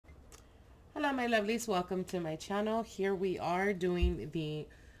Hello my lovelies, welcome to my channel. Here we are doing the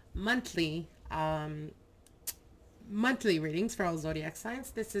monthly readings for all zodiac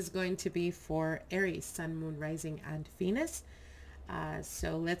signs. This is going to be for Aries, Sun, Moon, Rising, and Venus.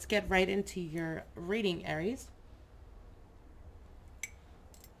 So let's get right into your reading, Aries.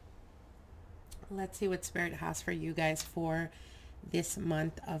 Let's see what Spirit has for you guys for this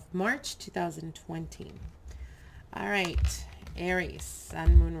month of March 2020. All right, Aries,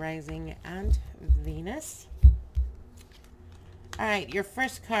 Sun, Moon, Rising, and Venus. All right, your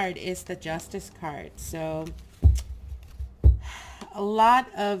first card is the Justice card. So a lot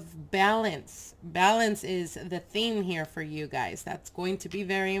of balance. Balance is the theme here for you guys. That's going to be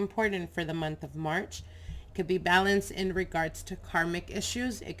very important for the month of March. It could be balance in regards to karmic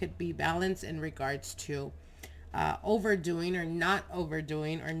issues. It could be balance in regards to overdoing or not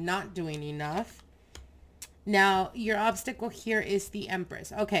overdoing or not doing enough. Now, your obstacle here is the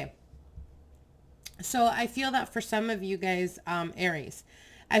Empress. Okay. So I feel that for some of you guys, Aries,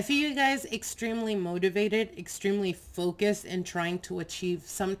 I feel you guys extremely motivated, extremely focused in trying to achieve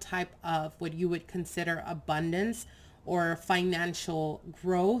some type of what you would consider abundance or financial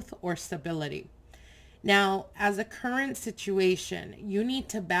growth or stability. Now, as a current situation, you need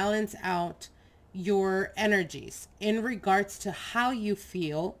to balance out your energies in regards to how you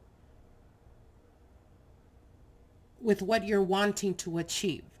feel with what you're wanting to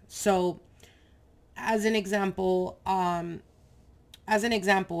achieve. So as an example,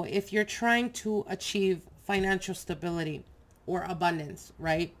 if you're trying to achieve financial stability or abundance,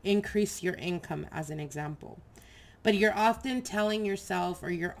 right? Increase your income as an example. But you're often telling yourself,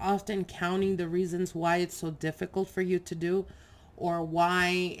 or you're often counting the reasons why it's so difficult for you to do, or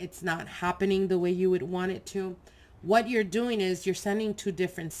why it's not happening the way you would want it to. What you're doing is you're sending two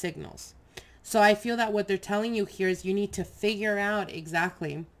different signals. So I feel that what they're telling you here is you need to figure out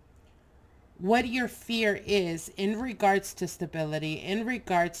exactly what your fear is in regards to stability, in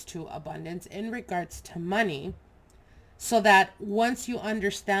regards to abundance, in regards to money, so that once you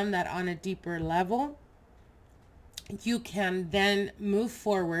understand that on a deeper level, you can then move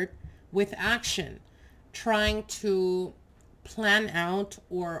forward with action, trying to plan out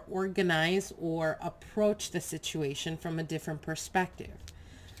or organize or approach the situation from a different perspective.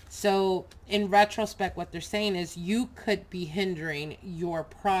 So in retrospect, what they're saying is you could be hindering your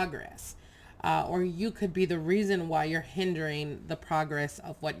progress, or you could be the reason why you're hindering the progress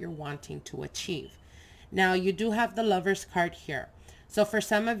of what you're wanting to achieve. Now, you do have the Lover's card here. So for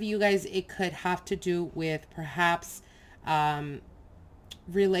some of you guys, it could have to do with perhaps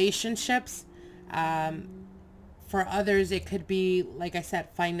relationships. For others, it could be, like I said,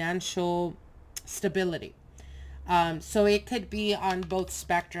 financial stability. So it could be on both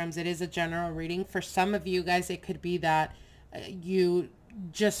spectrums. It is a general reading. For some of you guys, it could be that you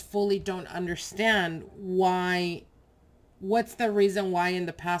just fully don't understand what's the reason why in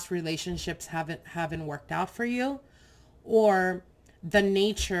the past relationships haven't worked out for you, or the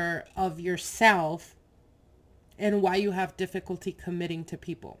nature of yourself and why you have difficulty committing to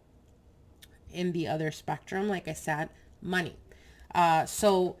people. In the other spectrum, like I said, money.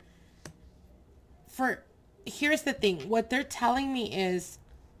 So here's the thing. What they're telling me is,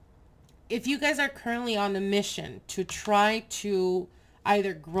 if you guys are currently on a mission to try to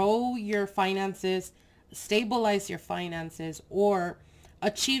either grow your finances, stabilize your finances, or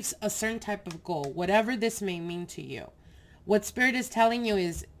achieve a certain type of goal, whatever this may mean to you, what Spirit is telling you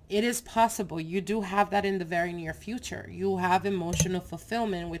is it is possible. You do have that in the very near future. You have emotional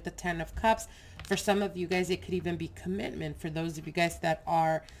fulfillment with the 10 of Cups. For some of you guys, it could even be commitment. For those of you guys that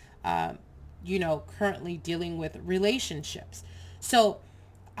are currently dealing with relationships. So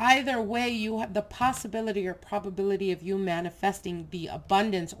either way, you have the possibility or probability of you manifesting the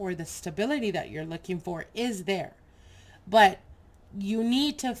abundance or the stability that you're looking for is there. But you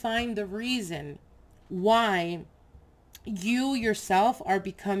need to find the reason why you yourself are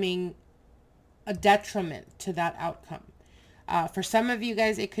becoming a detriment to that outcome. For some of you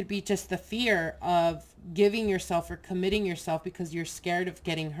guys, it could be just the fear of giving yourself or committing yourself because you're scared of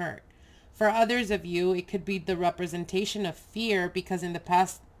getting hurt. For others of you, it could be the representation of fear because in the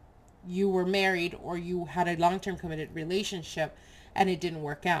past you were married or you had a long-term committed relationship and it didn't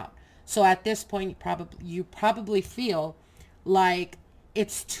work out. So at this point, you probably feel like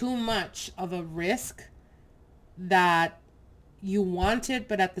it's too much of a risk that you want it,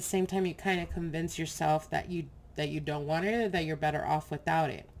 but at the same time, you kind of convince yourself that you don't want it, or that you're better off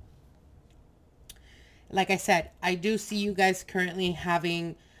without it. Like I said, I do see you guys currently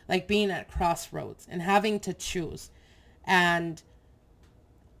having, like, being at crossroads and having to choose. And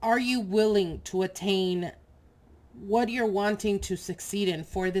are you willing to attain what you're wanting to succeed in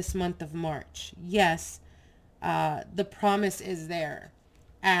for this month of March. Yes, the promise is there,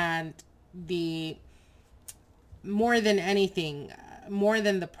 and the more than anything, more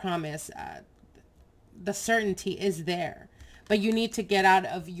than the promise, the certainty is there. But you need to get out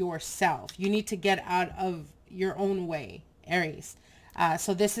of yourself. You need to get out of your own way, Aries.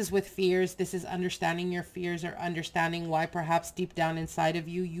 So this is with fears. This is understanding your fears, or understanding why perhaps deep down inside of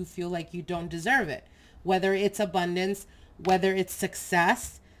you, you feel like you don't deserve it. Whether it's abundance, whether it's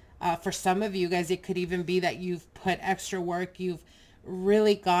success. For some of you guys, it could even be that you've put extra work. You've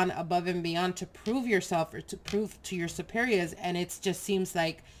really gone above and beyond to prove yourself, or to prove to your superiors. And it just seems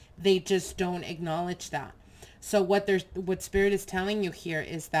like they just don't acknowledge that. So what Spirit is telling you here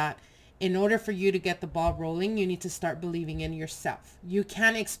is that in order for you to get the ball rolling, you need to start believing in yourself. You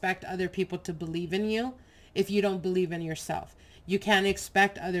can't expect other people to believe in you if you don't believe in yourself. You can't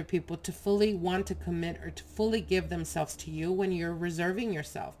expect other people to fully want to commit or to fully give themselves to you when you're reserving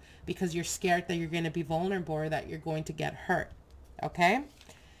yourself, because you're scared that you're going to be vulnerable or that you're going to get hurt. Okay?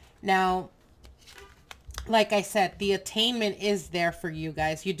 Now, like I said, the attainment is there for you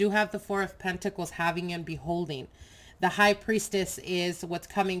guys. You do have the Four of Pentacles, having and beholding. The High Priestess is what's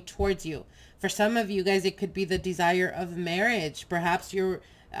coming towards you. For some of you guys, it could be the desire of marriage. Perhaps you're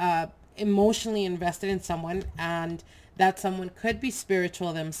emotionally invested in someone, and that someone could be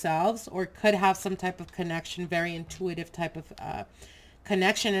spiritual themselves, or could have some type of connection, very intuitive type of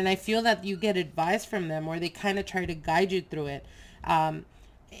connection. And I feel that you get advice from them, or they kind of try to guide you through it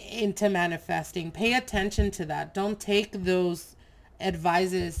into manifesting. Pay attention to that. Don't take those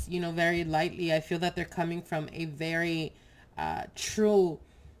advices, very lightly. I feel that they're coming from a very true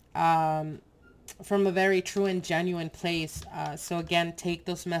and genuine place. So again, take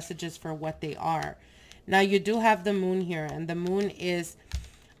those messages for what they are. Now you do have the moon here, and the moon is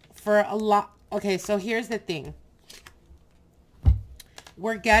for a lot. Okay, so here's the thing.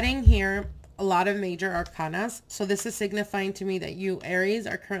 We're getting here a lot of major arcanas. So this is signifying to me that you, Aries,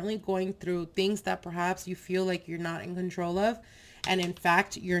 are currently going through things that perhaps you feel like you're not in control of. And in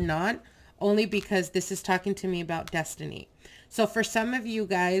fact, you're not, only because this is talking to me about destiny. So for some of you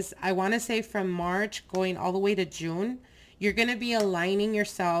guys, I want to say from March going all the way to June, you're going to be aligning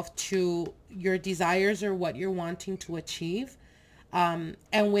yourself to your desires or what you're wanting to achieve. And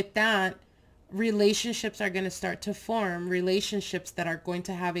with that, relationships are going to start to form, relationships that are going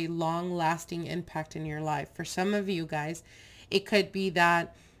to have a long-lasting impact in your life. For some of you guys, it could be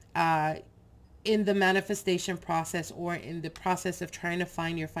that in the manifestation process, or in the process of trying to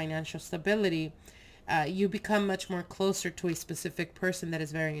find your financial stability, you become much more closer to a specific person that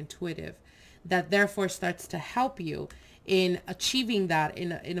is very intuitive, that therefore starts to help you in achieving that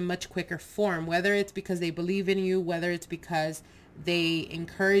in a much quicker form, whether it's because they believe in you, whether it's because they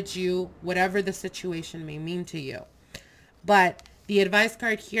encourage you, whatever the situation may mean to you. But the advice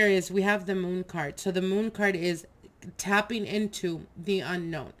card here is we have the moon card. So the moon card is tapping into the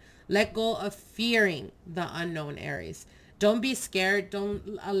unknown. Let go of fearing the unknown, Aries. Don't be scared.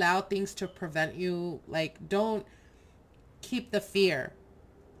 Don't allow things to prevent you. Don't keep the fear.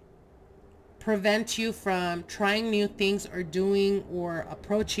 Prevent you from trying new things, or doing or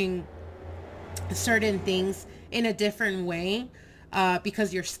approaching certain things in a different way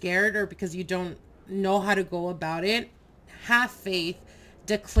because you're scared, or because you don't know how to go about it. Have faith.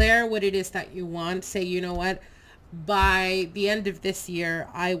 Declare what it is that you want. Say, you know what? By the end of this year,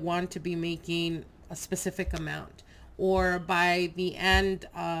 I want to be making a specific amount. Or by the end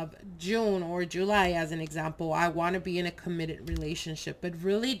of June or July, as an example, I want to be in a committed relationship. But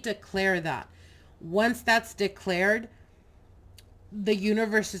really declare that. Once that's declared, the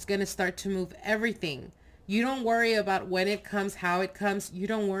universe is going to start to move everything. You don't worry about when it comes, how it comes. You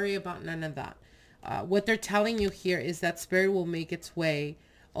don't worry about none of that. What they're telling you here is that Spirit will make its way,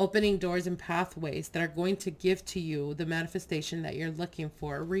 opening doors and pathways that are going to give to you the manifestation that you're looking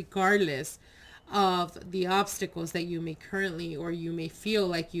for, regardless of the obstacles that you may currently, or you may feel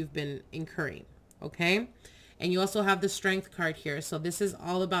like you've been incurring. Okay? And you also have the Strength card here. So this is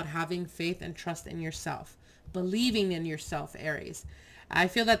all about having faith and trust in yourself, believing in yourself, Aries. I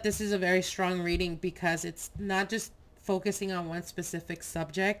feel that this is a very strong reading, because it's not just focusing on one specific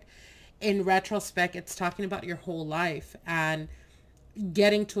subject. In retrospect, it's talking about your whole life and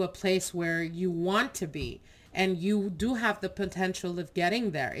getting to a place where you want to be, and you do have the potential of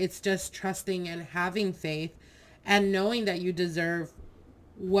getting there. It's just trusting and having faith and knowing that you deserve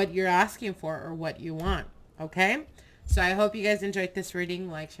what you're asking for, or what you want. Okay? So I hope you guys enjoyed this reading.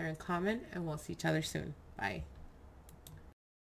 Like, share, and comment, and we'll see each other soon. Bye.